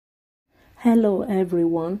Hello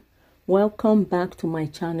everyone, welcome back to my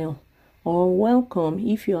channel, or welcome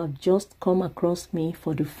if you have just come across me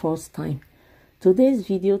for the first time. Today's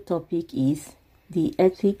video topic is the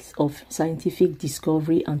ethics of scientific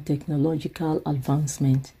discovery and technological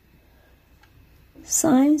advancement.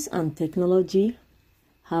 Science and technology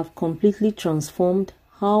have completely transformed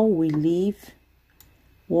how we live,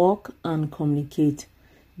 work and communicate.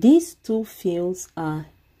 These two fields are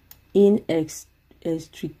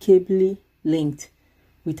inextricably linked,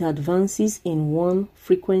 with advances in one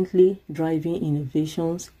frequently driving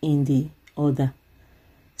innovations in the other.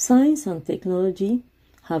 Science and technology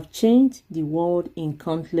have changed the world in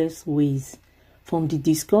countless ways, from the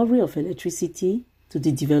discovery of electricity to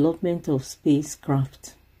the development of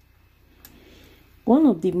spacecraft. One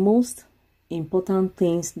of the most important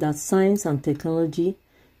things that science and technology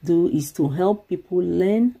do is to help people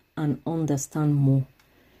learn and understand more.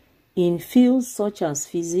 In fields such as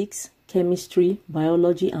physics, chemistry,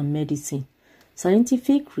 biology, and medicine,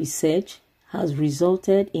 scientific research has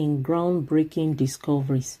resulted in groundbreaking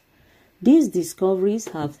discoveries. These discoveries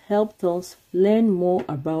have helped us learn more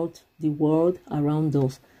about the world around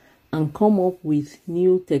us and come up with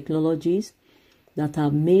new technologies that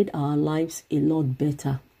have made our lives a lot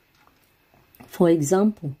better. For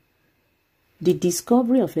example, the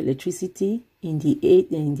discovery of electricity in the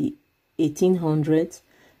 1800s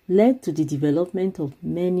led to the development of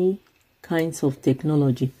many kinds of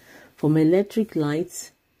technology, from electric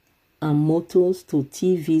lights and motors to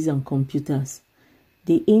TVs and computers.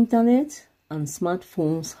 The internet and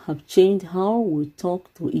smartphones have changed how we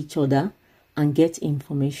talk to each other and get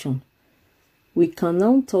information. We can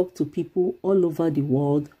now talk to people all over the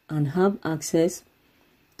world and have access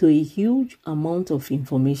to a huge amount of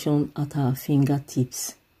information at our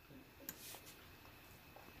fingertips.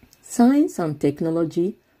 Science and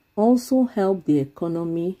technology also help the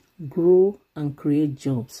economy grow and create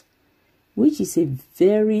jobs, which is a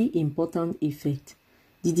very important effect.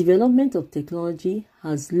 The development of technology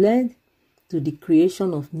has led to the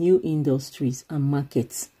creation of new industries and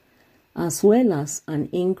markets, as well as an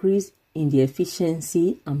increase in the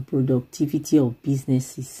efficiency and productivity of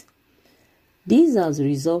businesses. This has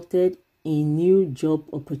resulted in new job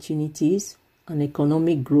opportunities and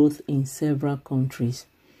economic growth in several countries.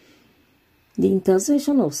 The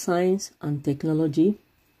intersection of science and technology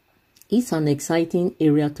is an exciting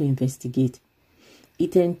area to investigate.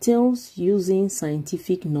 It entails using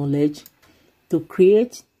scientific knowledge to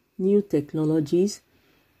create new technologies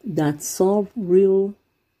that solve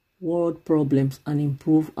real-world problems and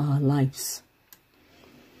improve our lives.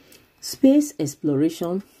 Space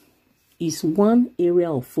exploration is one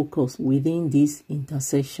area of focus within this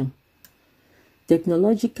intersection.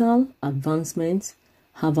 Technological advancements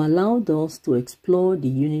have allowed us to explore the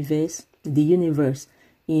universe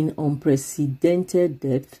in unprecedented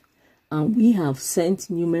depth, and we have sent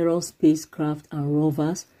numerous spacecraft and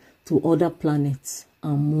rovers to other planets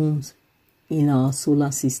and moons in our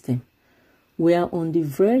solar system. We are on the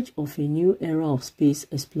verge of a new era of space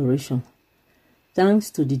exploration, thanks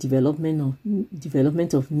to the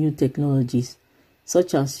development of new technologies,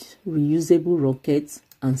 such as reusable rockets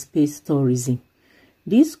and space tourism.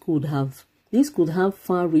 This could have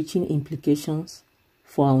far-reaching implications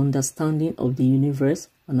for our understanding of the universe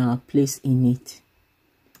and our place in it.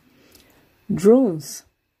 Drones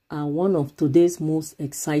are one of today's most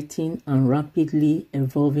exciting and rapidly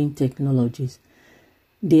evolving technologies.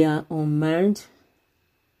 They are unmanned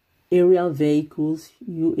aerial vehicles,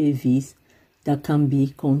 UAVs, that can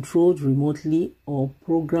be controlled remotely or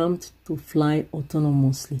programmed to fly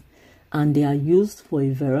autonomously, and they are used for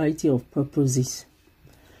a variety of purposes.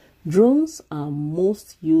 Drones are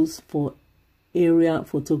most used for aerial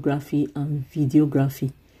photography and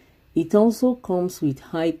videography. It also comes with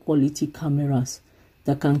high-quality cameras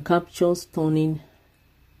that can capture stunning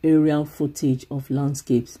aerial footage of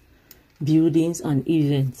landscapes, buildings, and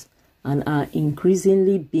events, and are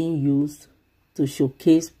increasingly being used to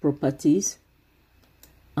showcase properties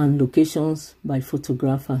and locations by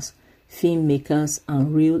photographers, filmmakers,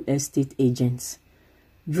 and real estate agents.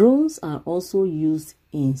 Drones are also used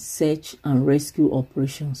in search and rescue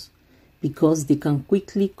operations because they can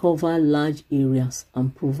quickly cover large areas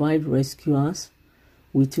and provide rescuers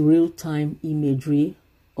with real-time imagery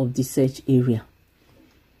of the search area.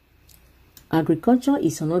 Agriculture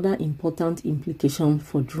is another important implication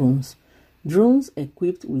for drones. Drones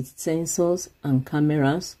equipped with sensors and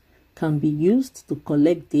cameras can be used to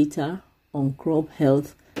collect data on crop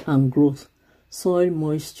health and growth, soil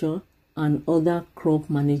moisture, and other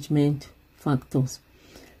crop management factors.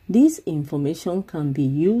 This information can be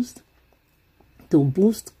used to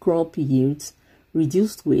boost crop yields,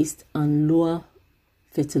 reduced waste, and lower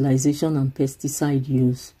fertilization and pesticide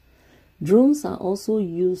use. Drones are also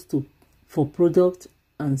used for product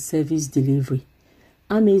and service delivery.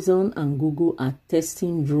 Amazon and Google are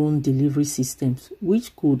testing drone delivery systems,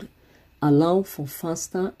 which could allow for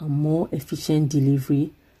faster and more efficient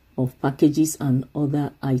delivery of packages and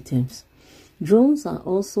other items. Drones are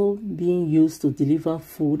also being used to deliver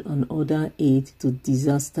food and other aid to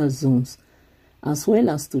disaster zones, as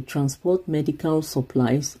well as to transport medical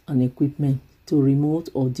supplies and equipment to remote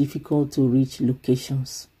or difficult to reach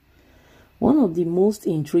locations. One of the most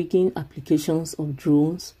intriguing applications of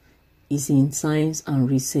drones is in science and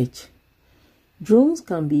research. Drones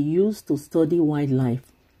can be used to study wildlife,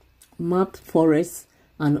 map forests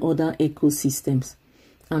and other ecosystems,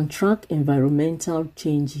 and track environmental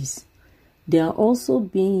changes. They are also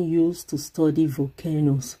being used to study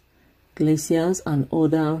volcanoes, glaciers, and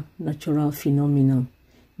other natural phenomena,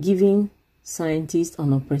 giving scientists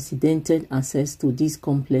an unprecedented access to these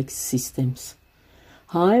complex systems.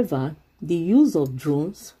 However, the use of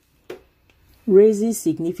drones raises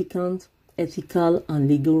significant ethical and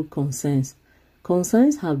legal concerns.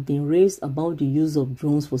 Concerns have been raised about the use of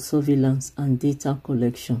drones for surveillance and data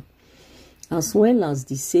collection, as well as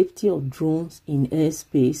the safety of drones in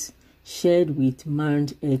airspace shared with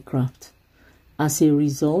manned aircraft. As a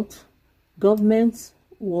result, governments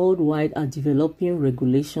worldwide are developing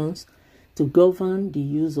regulations to govern the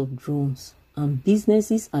use of drones, and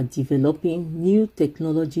businesses are developing new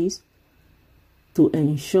technologies to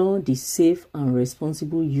ensure the safe and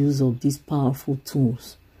responsible use of these powerful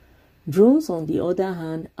tools. Drones, on the other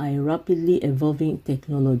hand, are a rapidly evolving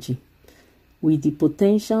technology with the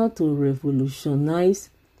potential to revolutionize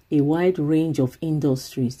a wide range of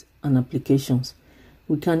industries and applications.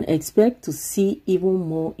 We can expect to see even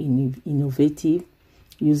more innovative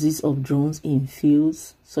uses of drones in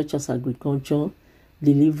fields such as agriculture,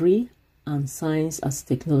 delivery, and science as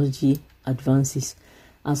technology advances,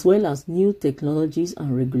 as well as new technologies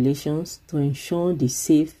and regulations to ensure the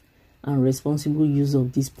safe and responsible use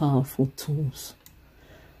of these powerful tools.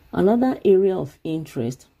 Another area of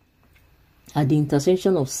interest at the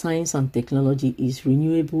intersection of science and technology is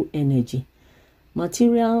renewable energy.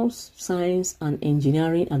 Materials, science, and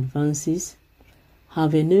engineering advances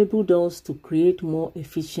have enabled us to create more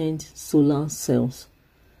efficient solar cells,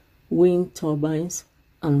 wind turbines,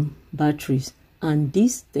 and batteries, and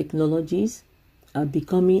these technologies are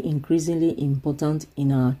becoming increasingly important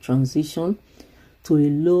in our transition to a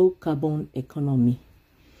low-carbon economy.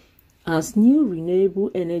 As new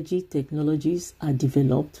renewable energy technologies are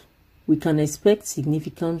developed, we can expect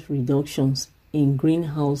significant reductions in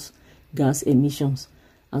greenhouse gas emissions,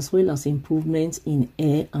 as well as improvements in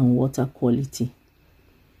air and water quality.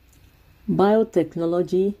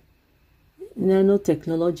 Biotechnology,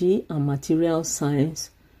 nanotechnology, and material science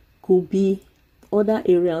could be other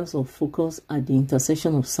areas of focus at the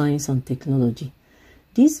intersection of science and technology.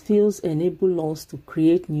 These fields enable us to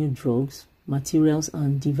create new drugs, materials,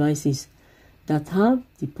 and devices that have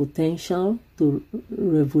the potential to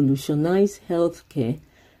revolutionize healthcare,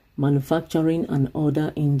 manufacturing, and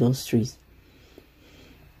other industries.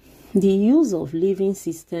 The use of living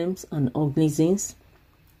systems and organisms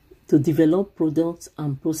to develop products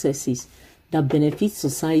and processes that benefit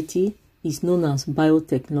society is known as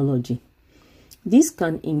biotechnology. This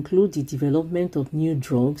can include the development of new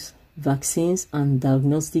drugs, vaccines, and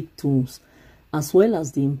diagnostic tools, as well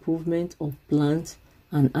as the improvement of plant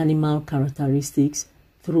and animal characteristics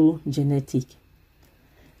through genetic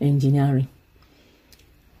engineering.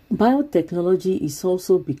 Biotechnology is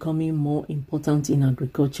also becoming more important in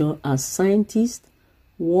agriculture as scientists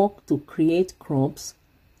work to create crops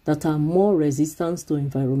that are more resistant to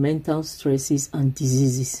environmental stresses and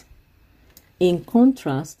diseases. In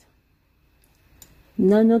contrast,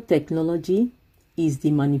 nanotechnology is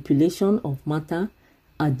the manipulation of matter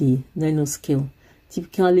at the nanoscale,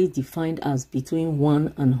 typically defined as between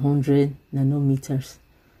 1 and 100 nanometers.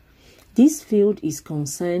 This field is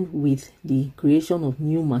concerned with the creation of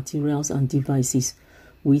new materials and devices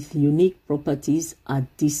with unique properties at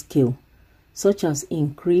this scale, such as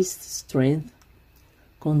increased strength,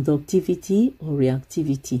 conductivity, or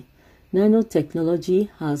reactivity. Nanotechnology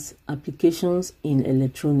has applications in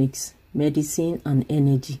electronics, medicine, and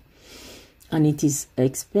energy, and it is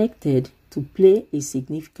expected to play a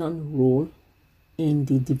significant role in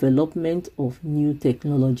the development of new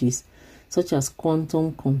technologies such as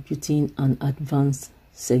quantum computing and advanced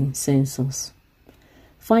sensors.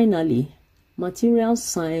 Finally, material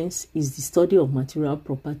science is the study of material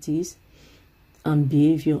properties and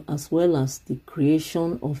behavior, as well as the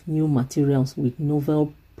creation of new materials with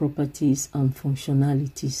novel properties and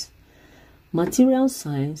functionalities. Material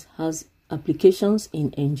science has applications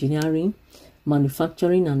in engineering,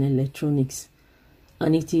 manufacturing, and electronics,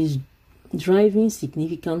 and it is driving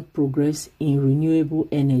significant progress in renewable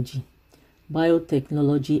energy,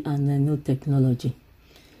 biotechnology, and nanotechnology.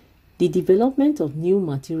 The development of new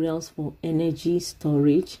materials for energy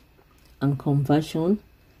storage and conversion,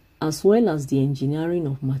 as well as the engineering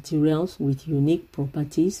of materials with unique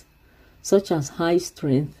properties such as high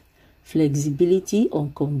strength, flexibility, or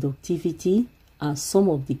conductivity, are some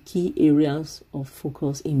of the key areas of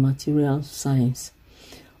focus in materials science.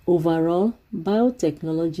 Overall,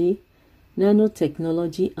 biotechnology,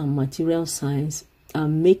 nanotechnology, and material science are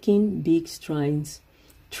making big strides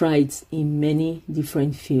in many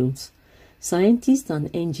different fields. Scientists and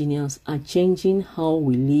engineers are changing how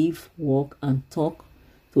we live, work, and talk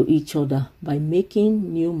to each other by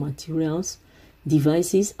making new materials,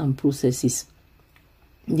 devices, and processes.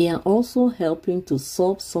 They are also helping to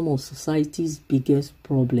solve some of society's biggest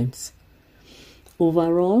problems.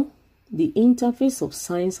 Overall, the interface of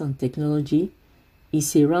science and technology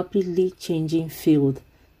is a rapidly changing field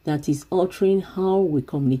that is altering how we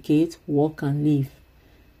communicate, work, and live.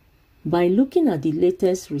 By looking at the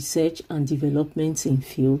latest research and developments in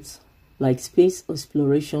fields like space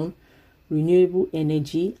exploration, renewable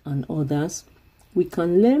energy, and others, we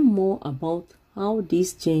can learn more about how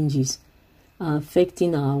these changes are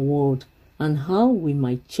affecting our world and how we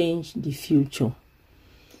might change the future.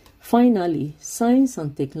 Finally, science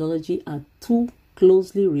and technology are two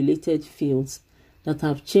closely related fields that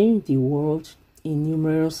have changed the world in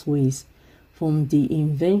numerous ways, from the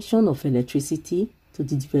invention of electricity to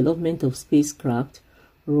the development of spacecraft,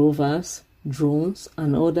 rovers, drones,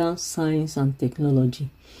 and other science and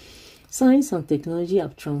technology. Science and technology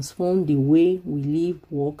have transformed the way we live,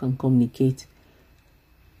 work, and communicate.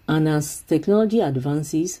 And as technology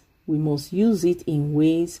advances, we must use it in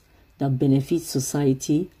ways that benefit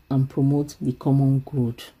society and promote the common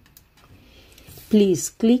good. Please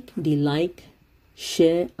click the like,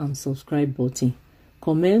 share, and subscribe button.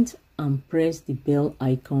 Comment and press the bell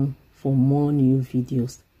icon for more new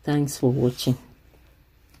videos. Thanks for watching.